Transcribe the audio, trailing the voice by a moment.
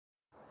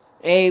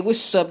Hey,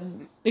 what's up?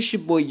 This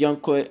your boy Young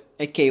Court,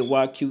 aka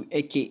YQ,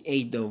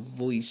 aka The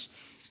Voice.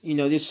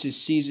 This is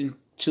season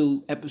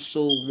 2,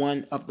 episode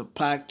 1 of the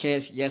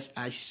podcast. Yes,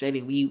 I said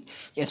it. We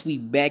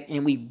back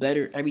and we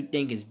better.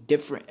 Everything is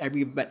different.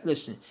 Everybody,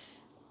 listen.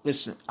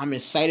 I'm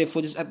excited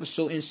for this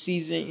episode and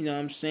season. You know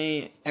what I'm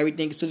saying?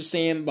 Everything is still the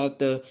same about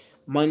the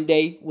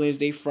Monday,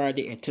 Wednesday,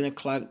 Friday at 10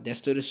 o'clock. That's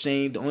still the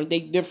same. The only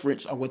thing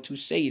difference I want to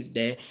say is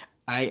that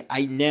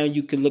I now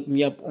you can look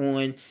me up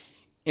on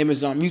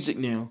Amazon Music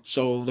now.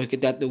 So look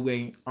at that the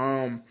way.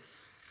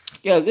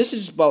 Yeah, this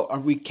is about a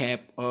recap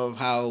of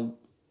how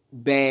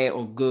bad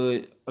or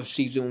good of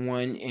season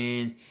 1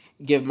 and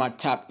give my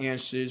top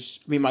answers.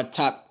 My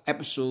top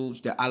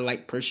episodes that I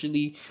like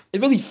personally.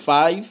 It's really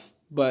 5,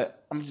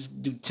 but I'm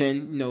just do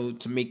 10,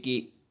 to make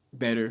it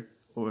better.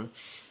 Or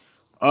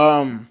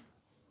um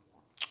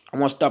I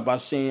want to start by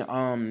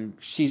saying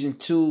season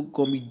 2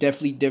 gonna be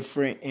definitely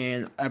different,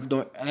 and I'm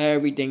doing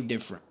everything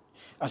different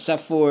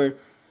except for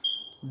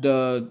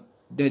the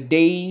the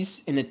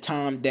days and the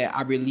time that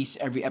I release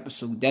every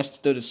episode. That's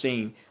still the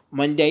same.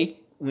 Monday,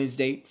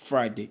 Wednesday,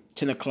 Friday,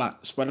 10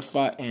 o'clock,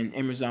 Spotify and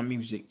Amazon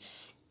Music.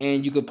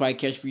 And you could probably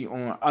catch me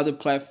on other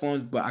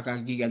platforms, but I gotta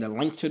give you guys a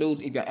link to those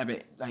if you ever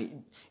like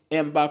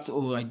inbox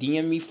or like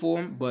DM me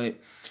for them. But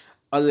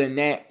other than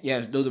that,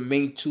 yes, those are the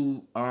main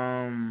two.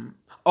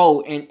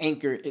 Oh, and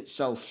Anchor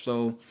itself.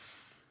 So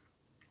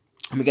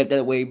let me get that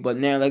away. But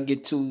now let's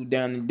get to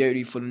down and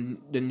dirty for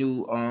the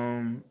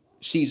new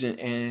season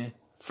and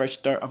fresh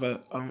start of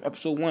a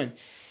episode 1.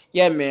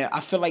 Yeah, man, I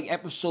feel like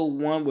episode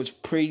 1 was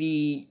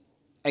pretty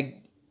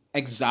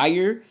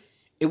exire.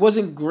 It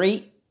wasn't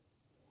great.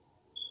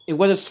 It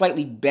wasn't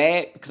slightly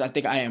bad because I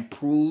think I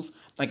improved.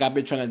 Like I've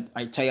been trying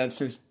to tell you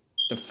since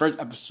the first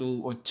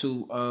episode or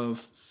two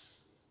of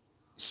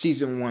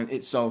season 1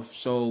 itself.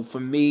 So for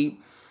me,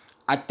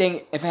 I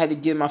think if I had to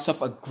give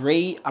myself a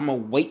grade, I'm gonna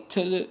wait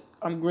till the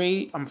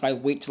grade. I'm probably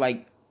wait till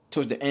like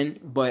towards the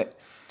end. But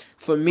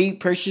for me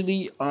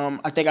personally,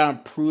 I think I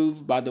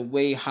improved by the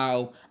way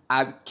how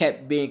I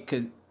kept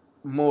being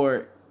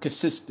more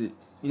consistent.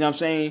 You know what I'm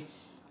saying?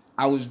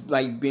 I was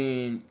like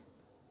being,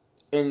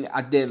 and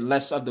I did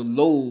less of the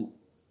load,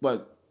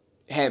 but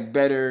had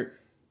better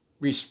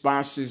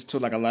responses to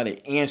like a lot of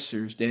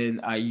answers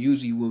than I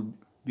usually would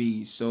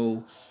be.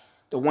 So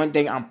the one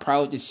thing I'm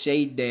proud to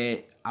say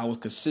that I was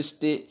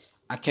consistent.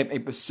 I kept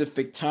a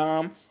specific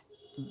time,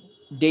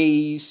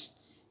 days,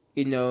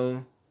 you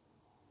know,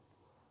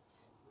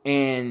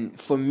 and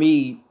for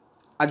me,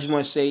 I just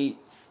want to say,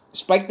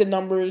 despite the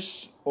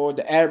numbers or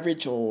the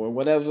average or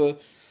whatever,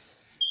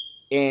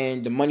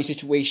 and the money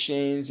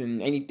situations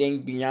and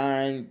anything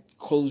beyond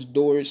closed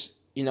doors,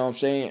 you know what I'm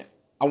saying?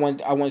 I want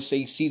to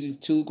say season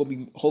 2 gonna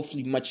be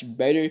hopefully much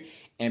better,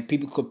 and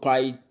people could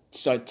probably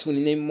start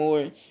tuning in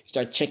more,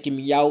 start checking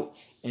me out,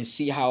 and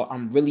see how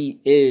I'm really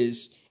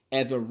is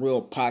as a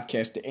real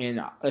podcaster. And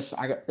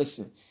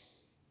listen.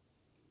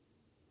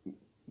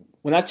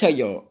 When I tell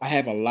y'all, I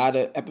have a lot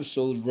of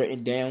episodes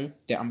written down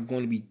that I'm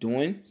going to be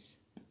doing.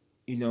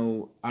 I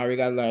already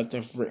got a lot of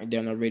stuff written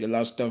down. I read a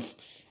lot of stuff.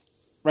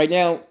 Right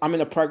now, I'm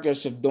in the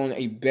progress of doing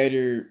a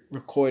better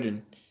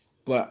recording,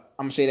 but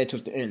I'm gonna say that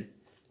towards the end.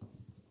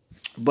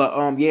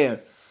 But yeah,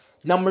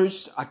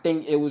 numbers. I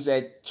think it was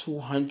at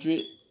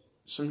 200,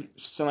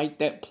 something like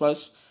that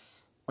plus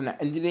when I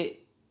ended it,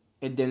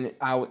 and then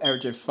I would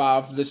average at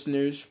 5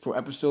 listeners per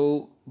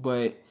episode.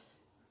 But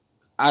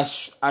I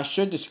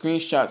showed the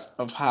screenshots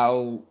of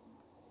how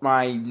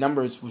my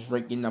numbers was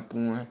ranking up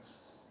on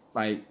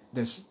like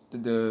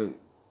the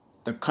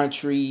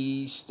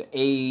countries, the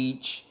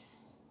age,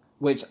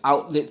 which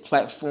outlet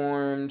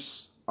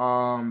platforms,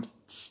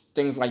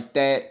 things like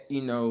that,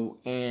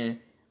 and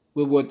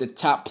we were the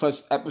top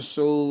plus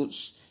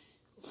episodes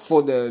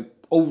for the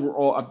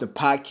overall of the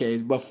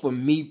podcast. But for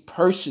me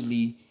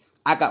personally,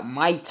 I got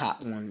my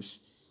top ones.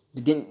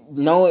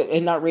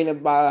 It's not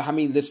rated by how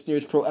many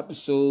listeners per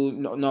episode.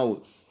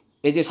 No,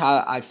 it's just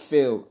how I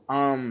feel.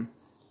 I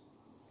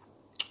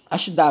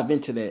should dive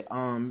into that.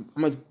 I'm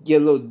gonna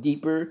get a little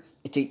deeper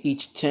into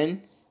each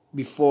 10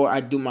 before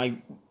I do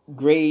my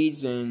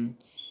grades, and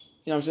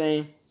you know what I'm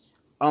saying.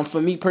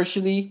 For me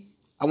personally,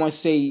 I want to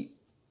say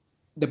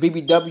the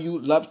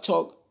BBW Love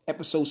Talk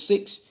episode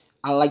 6.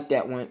 I like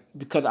that one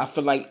because I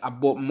feel like I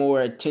brought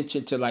more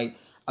attention to like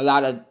a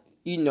lot of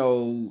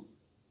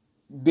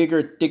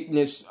bigger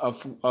thickness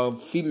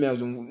of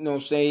females, and you know what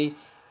I'm saying.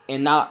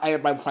 And now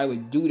everybody probably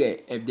would do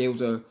that if there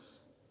was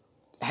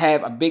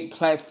have a big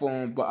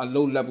platform but a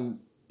low level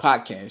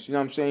podcast. You know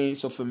what I'm saying?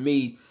 So for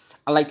me,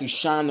 I like to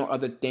shine on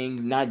other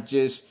things, not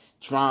just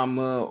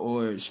drama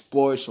or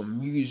sports or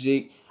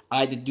music.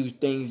 I like to do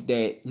things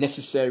that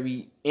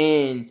necessary,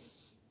 and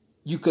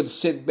you could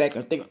sit back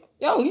and think,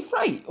 yo, he's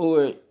right.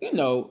 Or,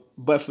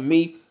 but for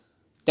me,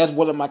 that's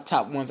one of my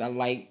top ones I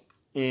like.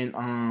 And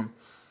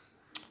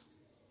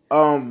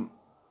Long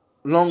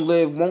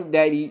Live Won't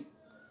Daddy,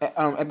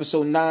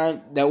 episode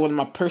 9. That was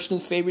my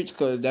personal favorites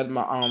because that's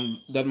my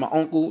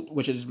uncle,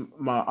 which is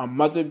my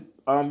mother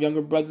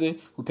younger brother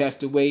who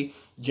passed away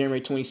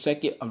January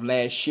 22nd of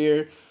last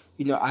year.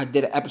 I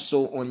did an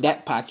episode on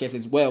that podcast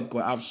as well,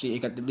 but obviously it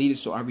got deleted.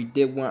 So I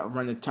redid one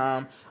around the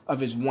time of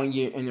his 1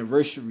 year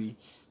anniversary.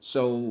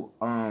 So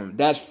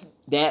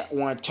that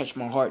one touched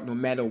my heart no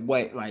matter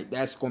what. Like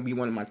that's gonna be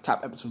one of my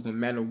top episodes no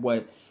matter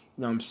what.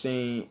 You know what I'm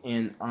saying?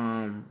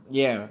 And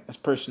yeah, that's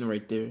personal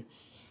right there.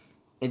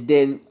 And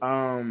then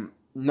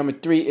number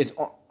 3 is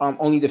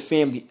Only the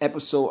Family,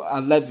 episode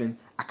 11.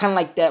 I kind of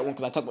like that one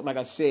because I talk about, like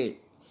I said,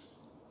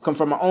 come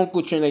from my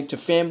uncle training to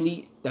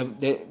family.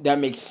 That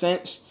makes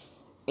sense.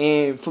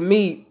 And for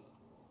me,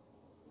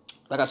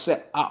 like I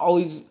said,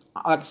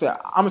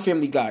 I'm a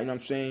family guy. You know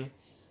what I'm saying?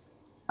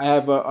 I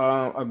have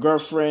a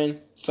girlfriend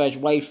 /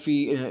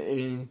 wifey,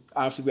 and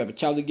obviously we have a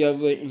child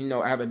together. And,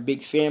 I have a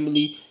big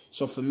family.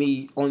 So for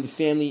me, Only the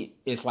Family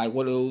is like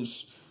one of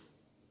those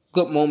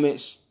good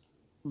moments,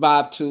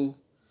 vibe to.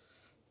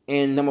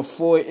 And number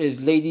 4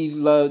 is Ladies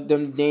Love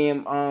Them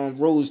Damn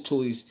Rose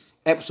Toys,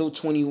 episode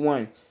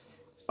 21.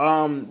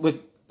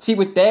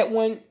 With that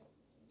one,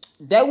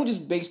 that was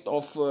just based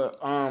off of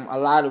a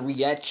lot of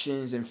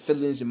reactions and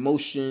feelings,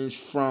 emotions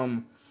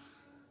from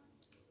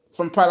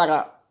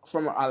probably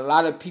from a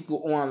lot of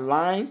people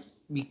online,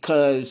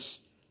 because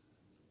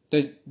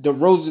the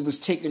roses was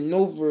taken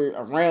over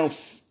around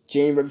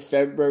January,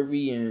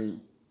 February,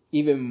 and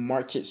even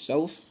March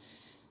itself.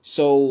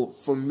 So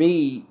for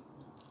me,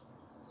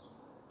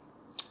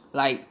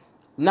 like,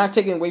 not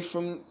taking away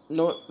from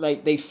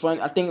like they fun.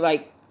 I think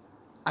like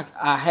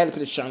I had to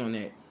put a shine on that.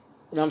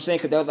 You know what I'm saying?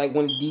 Because that was like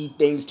one of the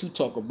things to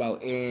talk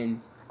about,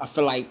 and I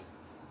feel like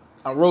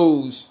a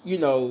rose,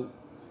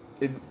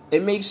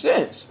 it makes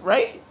sense,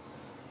 right?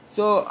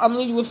 So I'm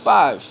leaving with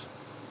 5.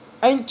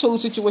 Untold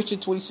Situation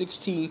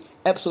 2016,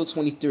 episode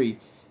 23.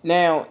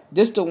 Now,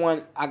 this is the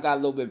one I got a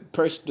little bit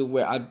personal,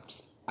 where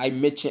I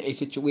mentioned a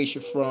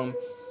situation from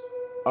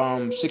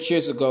 6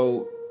 years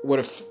ago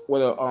with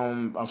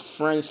a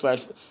friend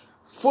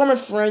 / former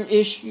friend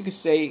ish, you could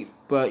say,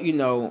 but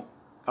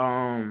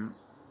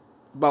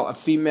about a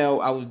female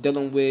I was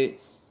dealing with.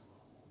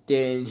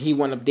 Then he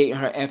wound up dating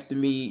her after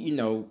me,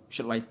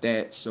 shit like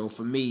that. So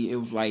for me, it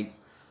was like,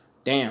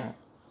 damn.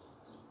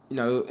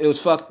 It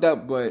was fucked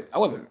up, but I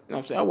wasn't, what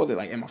I'm saying? I wasn't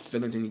like in my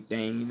feelings or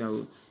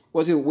anything,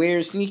 Was it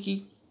weird,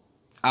 sneaky?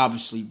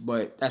 Obviously,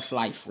 but that's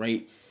life,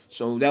 right?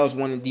 So that was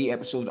one of the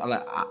episodes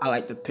I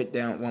like to put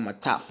down, one of my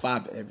top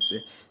 5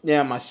 episodes.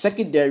 Now, my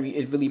secondary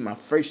is really my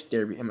first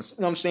dairy. You know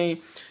what I'm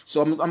saying?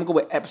 So I'm going to go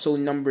with episode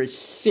number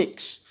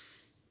 6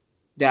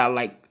 that I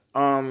like.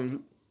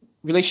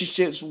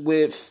 Relationships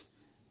with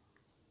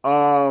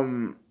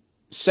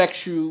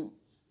sexual,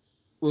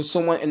 with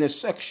someone in the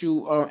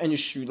sexual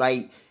industry,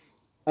 like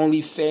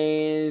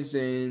OnlyFans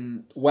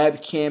and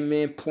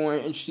webcamming,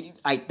 porn, and shit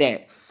like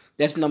that.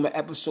 That's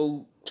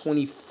episode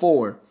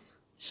 24.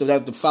 So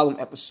that's the following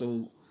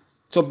episode.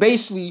 So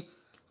basically,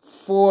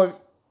 4,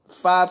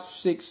 5,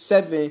 6,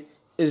 7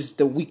 is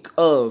the week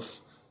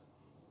of.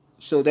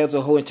 So that's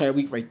a whole entire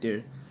week right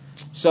there.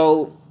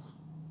 So,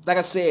 like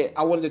I said,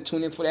 I wanted to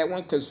tune in for that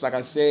one because, like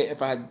I said,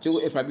 if I do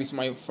it, if I be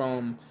somebody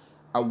from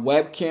a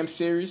webcam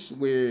series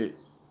where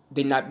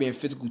they're not being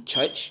physical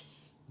touch.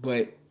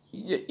 But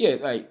yeah,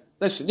 like,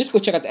 listen, just go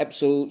check out the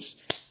episodes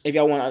if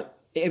y'all want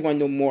to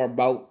know more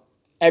about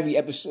every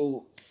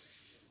episode.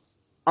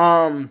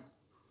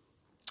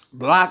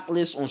 Block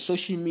list on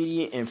social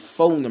media and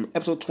phone number,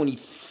 episode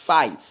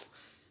 25.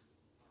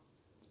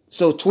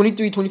 So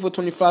 23, 24,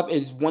 25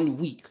 is 1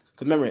 week.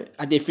 Cause remember,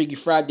 I did Freaky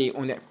Friday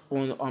on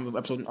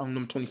episode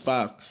number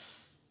 25.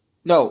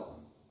 No,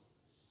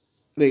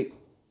 wait.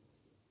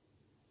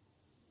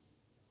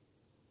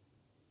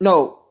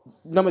 No,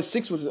 number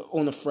 6 was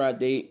on a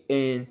Friday,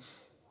 and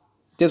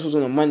this was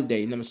on a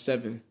Monday, number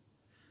 7.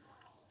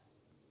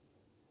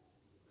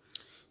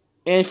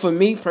 And for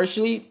me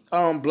personally,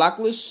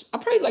 Blacklist, I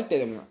probably like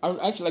that one.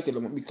 I actually like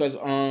that one because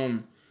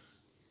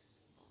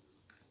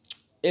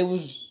it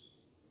was,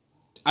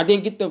 I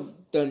didn't get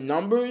the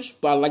numbers,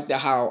 but I liked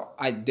how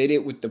I did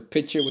it with the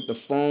picture, with the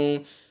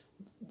phone,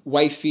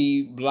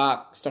 wifey,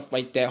 block, stuff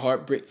like that,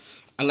 heartbreak.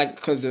 I like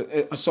because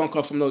a song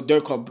called from No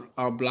Dirt called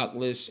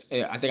Blacklist.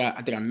 I think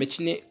I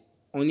mentioned it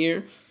on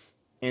here,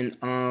 and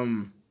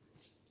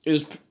it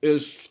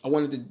was I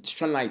wanted to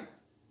try to like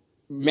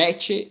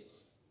match it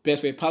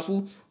best way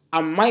possible. I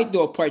might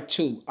do a part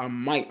 2.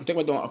 I'm thinking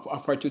about doing a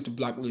part 2 to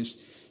Blacklist,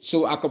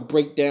 so I could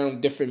break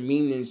down different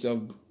meanings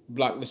of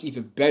Blacklist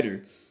even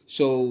better.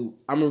 So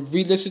I'm gonna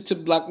re-listen to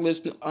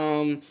Blacklist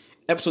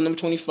episode number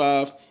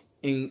 25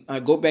 and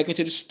go back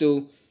into the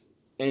stew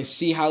and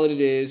see how it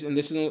is, and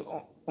listen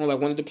on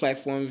like one of the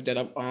platforms that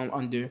I'm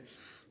under.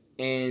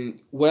 And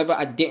whatever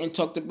I didn't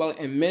talk about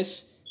and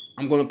miss,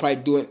 I'm gonna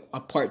probably do a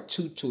part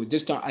 2 to it.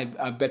 This time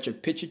I bet your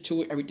picture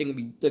to it. Everything will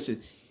be,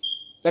 listen.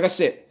 Like I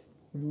said,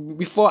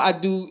 before I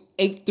do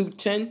 8 through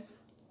 10, let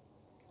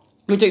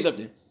me tell you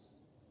something.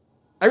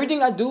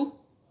 Everything I do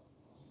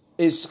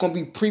is going to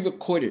be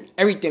pre-recorded.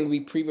 Everything will be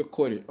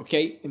pre-recorded,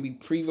 okay? It'll be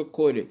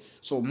pre-recorded.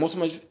 So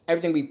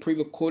everything will be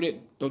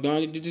pre-recorded. Don't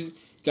you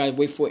gotta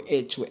wait for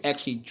it to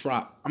actually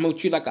drop. I'm going to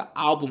treat it like an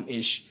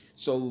album-ish.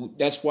 So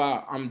that's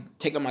why I'm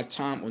taking my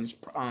time on this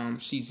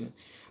season.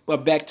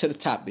 But back to the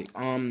topic.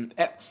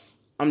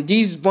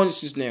 These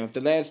bonuses now.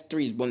 The last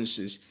three is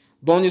bonuses.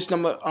 Bonus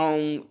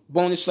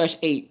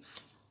 /8.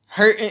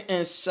 Hurting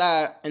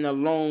inside and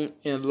alone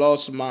and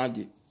lost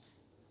minded.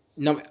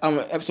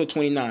 Episode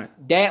 29.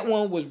 That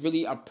one was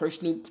really a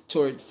personal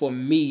tour for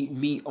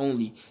me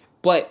only.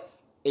 But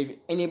if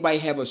anybody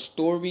have a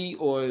story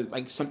or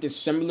like something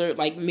similar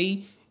like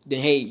me, then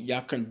hey,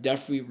 y'all can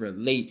definitely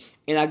relate.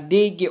 And I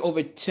did get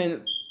over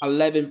 10,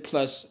 11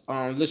 plus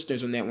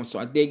listeners on that one, so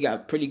I did got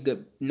a pretty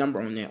good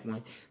number on that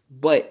one.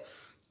 But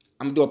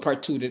I'm gonna do a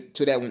part two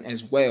to that one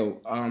as well.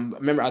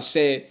 Remember I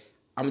said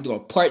I'm gonna do a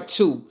part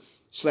 2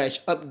 /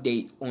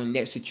 update on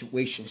that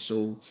situation.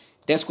 So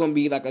that's gonna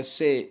be, like I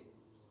said,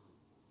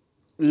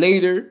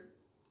 later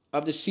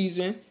of the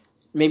season,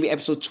 maybe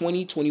episode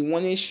 20,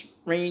 21-ish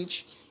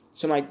range,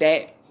 something like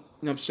that.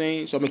 You know what I'm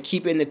saying? So I'm going to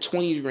keep it in the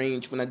 20s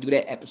range when I do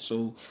that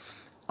episode.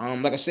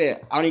 Like I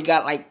said, I only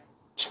got like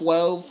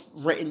 12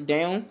 written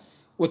down.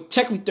 Well,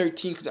 technically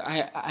 13 because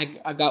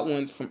I got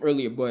one from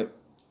earlier, but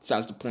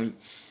besides the point.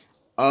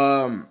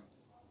 Episode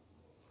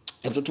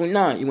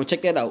 29, you want to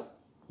check that out?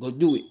 Go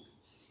do it.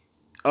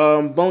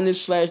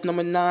 Bonus /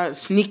 number 9,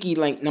 Sneaky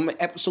Link,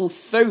 episode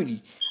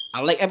 30. I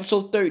like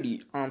episode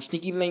 30.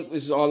 Sneaky Link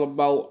is all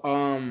about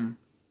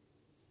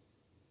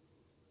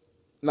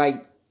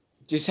like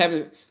just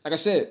having, like I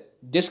said,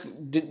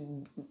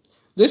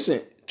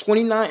 listen,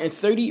 29 and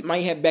 30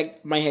 might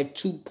have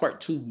 2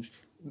 part 2s.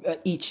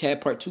 Each had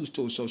part 2s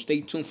to it, so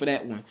stay tuned for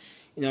that one.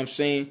 You know what I'm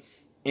saying?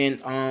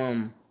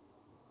 And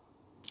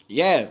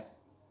yeah,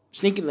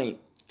 Sneaky Link.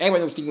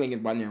 Everybody knows Sneaky Link is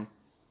by now.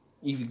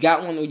 If you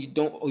got one or you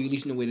don't, or you at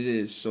least know what it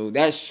is. So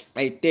that's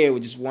right there,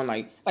 with just one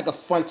like a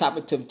fun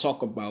topic to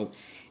talk about.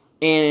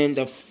 And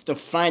the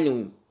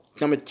final,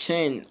 number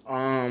 10,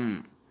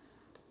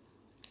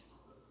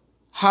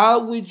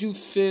 how would you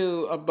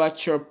feel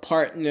about your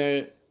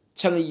partner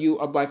telling you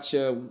about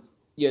your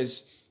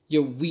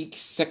weak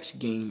sex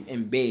game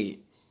in bed?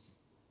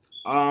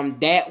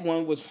 That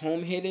one was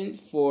home hidden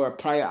for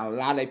probably a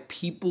lot of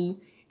people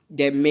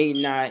that may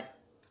not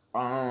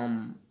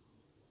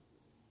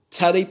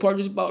tell their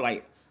partners about,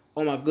 like,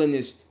 oh my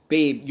goodness,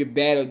 babe, you're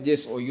bad at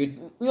this, or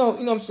you know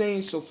what I'm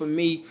saying? So for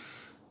me,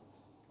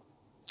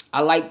 I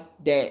like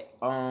that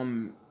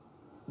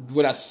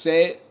what I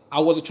said, I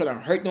wasn't trying to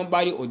hurt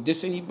nobody or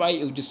diss anybody.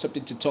 It was just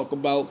something to talk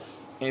about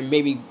and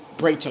maybe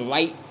bring to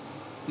light.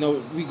 You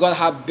know, regardless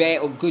how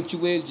bad or good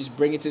you is, just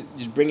bring it to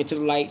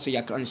the light so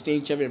y'all can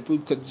understand each other and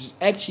improve. Because it's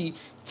actually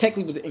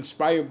technically was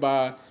inspired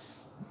by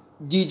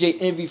DJ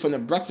Envy from the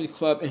Breakfast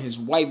Club and his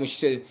wife, when she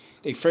said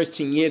their first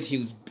 10 years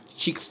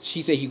she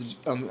said he was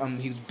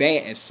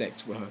bad at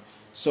sex with her.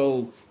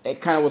 So it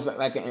kind of was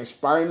like an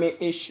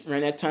inspirement-ish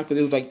around that time, because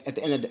it was like at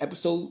the end of the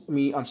episode,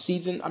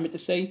 season, I meant to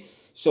say.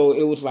 So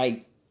it was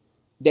like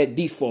that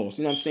defaults,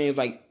 you know what I'm saying? It was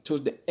like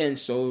towards the end,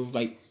 so it was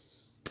like,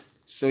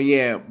 so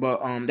yeah,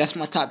 but that's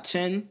my top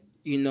 10,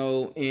 you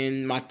know.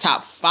 In my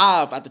top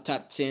 5 out the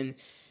top 10,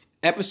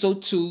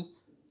 episode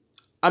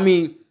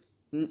 9,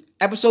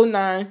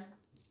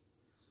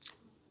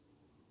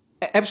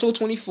 episode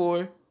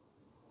 24,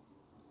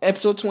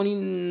 episode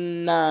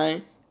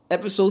 29,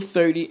 episode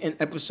 30, and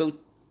episode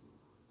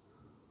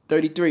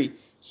 33.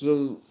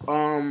 So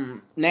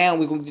now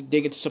we're going to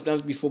dig into something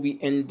else before we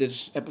end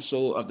this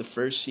episode of the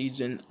first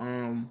season.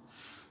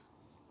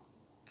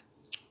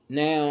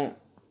 Now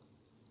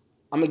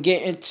I'm going to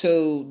get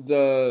into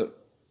the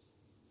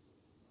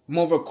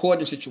more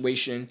recording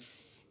situation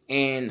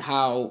and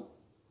how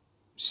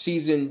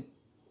season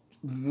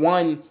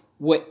 1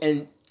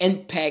 would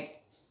impact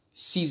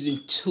season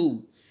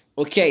 2.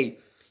 Okay,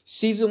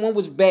 season 1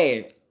 was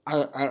bad.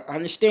 I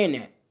understand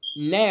that.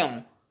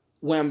 Now,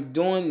 what I'm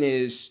doing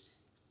is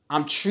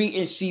I'm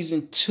treating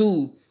season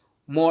 2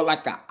 more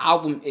like an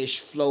album-ish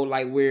flow,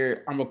 like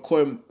where I'm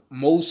recording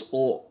most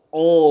or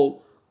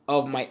all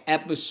of my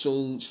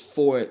episodes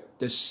for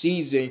the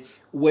season,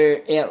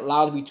 where it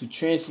allows me to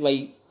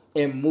translate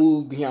and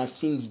move behind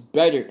scenes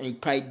better and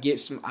probably get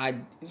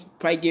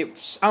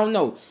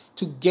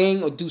to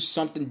gain or do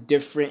something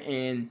different,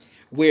 and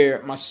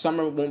where my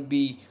summer won't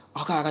be,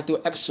 oh God, I gotta do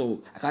an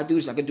episode, I gotta do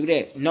this, I gotta do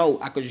that. No,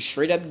 I could just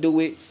straight up do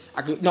it.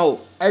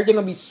 Everything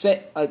gonna be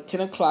set at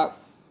 10 o'clock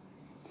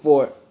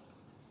for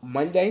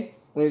Monday,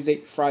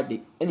 Wednesday,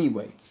 Friday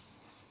anyway.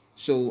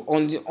 So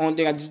only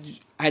thing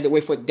I had to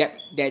wait for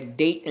that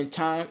date and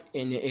time,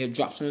 and it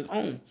drops on its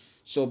own.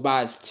 So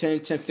by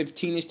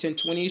 10:15ish,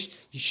 10:20ish,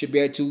 you should be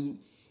able to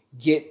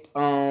get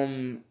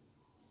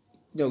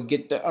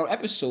get the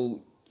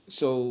episode.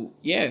 So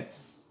yeah.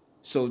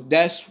 So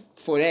that's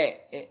for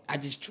that. I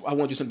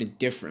want to do something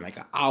different, like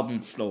an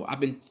album flow. I've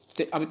been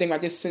thinking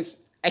about this since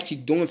actually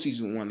doing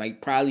season 1.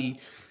 Like probably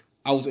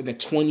I was in the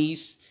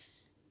 20s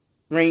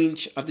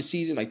range of the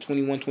season, like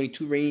 21,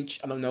 22 range.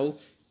 I don't know,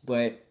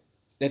 but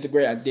that's a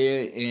great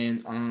idea.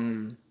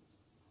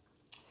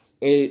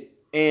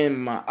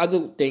 And my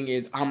other thing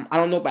is, I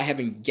don't know about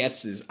having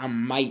guesses. I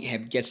might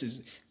have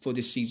guesses for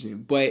this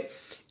season, but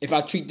if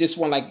I treat this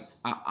one like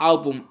an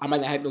album, I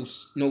might not have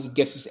no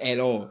guesses at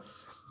all.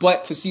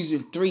 But for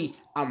season 3,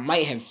 I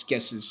might have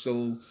guesses.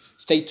 So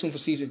stay tuned for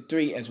season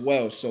 3 as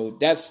well. So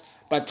that's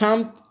by the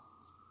time,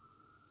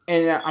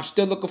 and I'm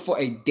still looking for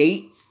a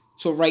date.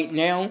 So right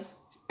now,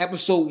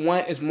 episode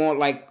 1 is more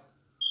like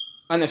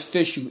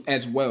unofficial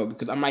as well,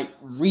 because I might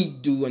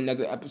redo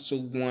another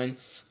episode 1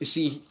 to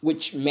see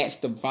which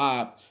match the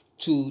vibe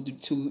to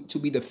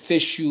be the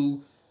official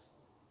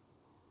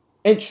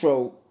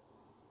intro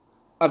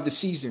of the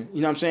season. You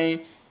know what I'm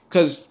saying?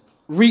 Because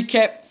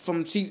recap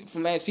from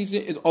last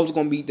season is always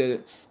going to be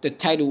the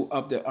title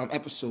of the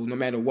episode, no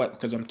matter what.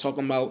 Because I'm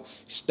talking about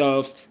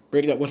stuff,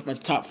 breaking up what's my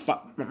top 5,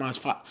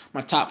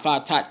 my top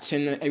 5, top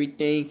 10, and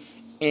everything,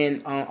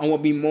 and I want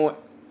to be more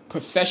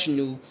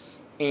professional.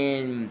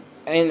 And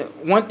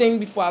one thing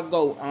before I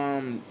go,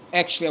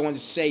 actually I want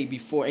to say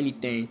before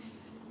anything,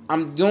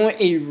 I'm doing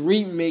a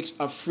remix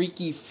of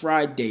Freaky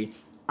Friday.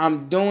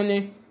 I'm doing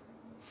it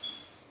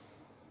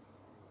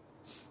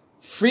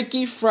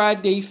Freaky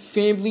Friday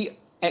Family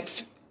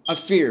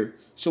Affair.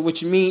 So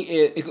what you mean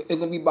is it's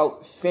gonna be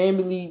about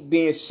family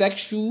being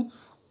sexual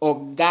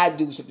or God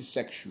doing something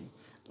sexual.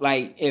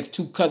 Like if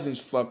two cousins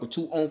fuck or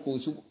two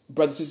uncles, two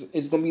brothers, sisters,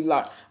 it's gonna be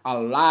like a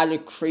lot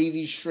of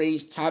crazy,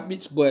 strange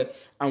topics. But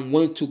I'm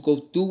willing to go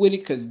through with it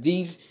because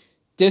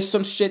there's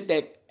some shit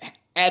that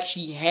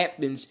actually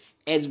happens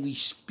as we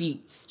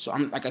speak. So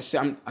I'm like I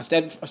said, I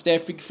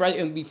start Freaky Friday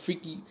and be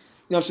freaky. You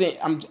know what I'm saying?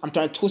 I'm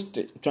trying to twist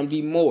it. I'm trying to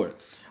be more.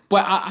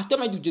 But I still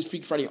might do just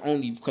Freaky Friday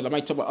only because I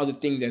might talk about other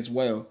things as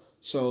well.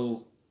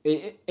 So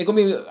it's gonna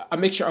be a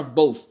mixture of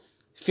both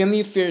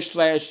family affairs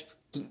slash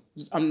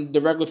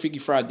the regular Freaky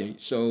Friday.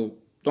 So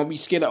don't be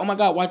scared. Like, oh my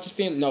God, watch this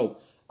film. No,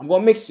 I'm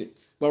gonna mix it.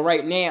 But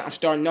right now I'm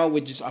starting out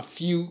with just a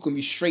few. Gonna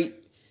be straight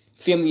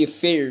family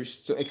affairs,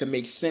 so it can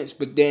make sense.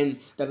 But then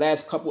the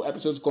last couple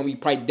episodes gonna be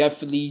probably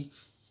definitely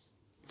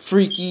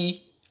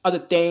freaky, other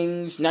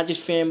things, not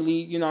just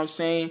family. You know what I'm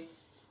saying?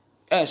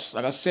 Yes,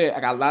 like I said, I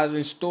got a lot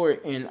in store,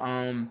 and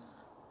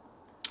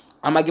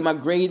I might get my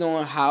grade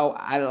on how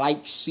I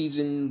like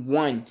season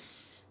 1.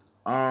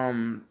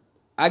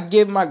 I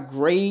give my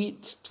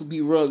grade to be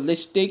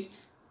realistic.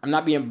 I'm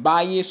not being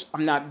biased.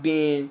 I'm not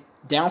being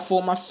down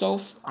for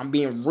myself. I'm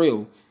being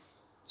real.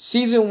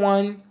 Season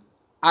 1,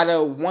 out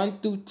of 1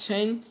 through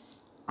 10,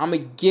 I'm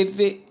gonna give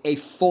it a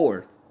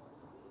 4.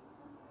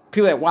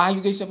 People are like, why you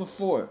give yourself a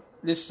 4?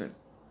 Listen.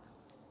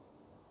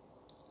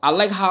 I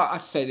like how I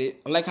said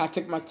it. I like how I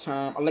took my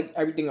time. I like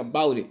everything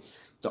about it.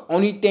 The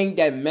only thing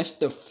that messed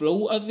the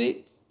flow of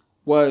it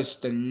was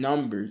the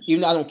numbers.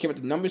 Even though I don't care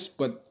about the numbers,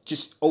 but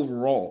just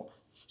overall.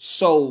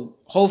 So,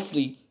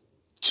 hopefully,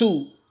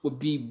 2 would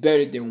be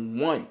better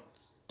than 1.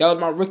 That was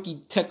my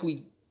rookie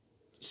technically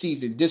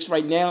season. This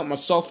right now, my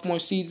sophomore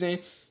season,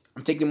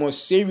 I'm taking more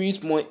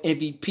serious, more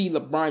MVP,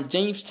 LeBron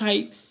James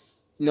type.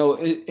 You know,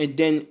 and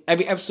then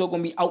every episode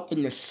going to be out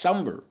in the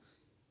summer.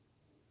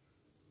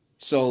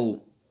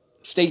 So,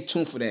 stay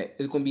tuned for that.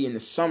 It's going to be in the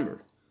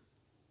summer.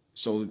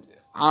 So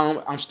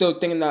I'm still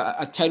thinking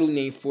a title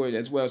name for it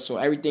as well. So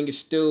everything is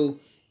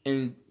still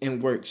in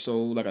work. So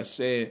like I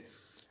said,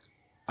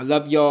 I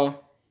love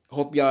y'all.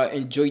 Hope y'all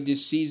enjoyed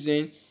this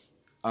season.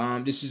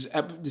 This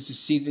is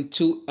season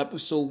 2,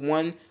 episode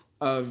 1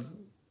 of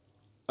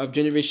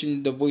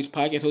Generation The Voice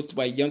podcast, hosted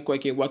by Young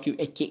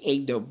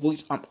aka The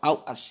Voice. I'm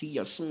out. I see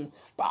you soon.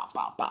 Bow,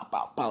 bow, bow,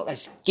 bow, bow.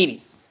 Let's get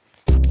it.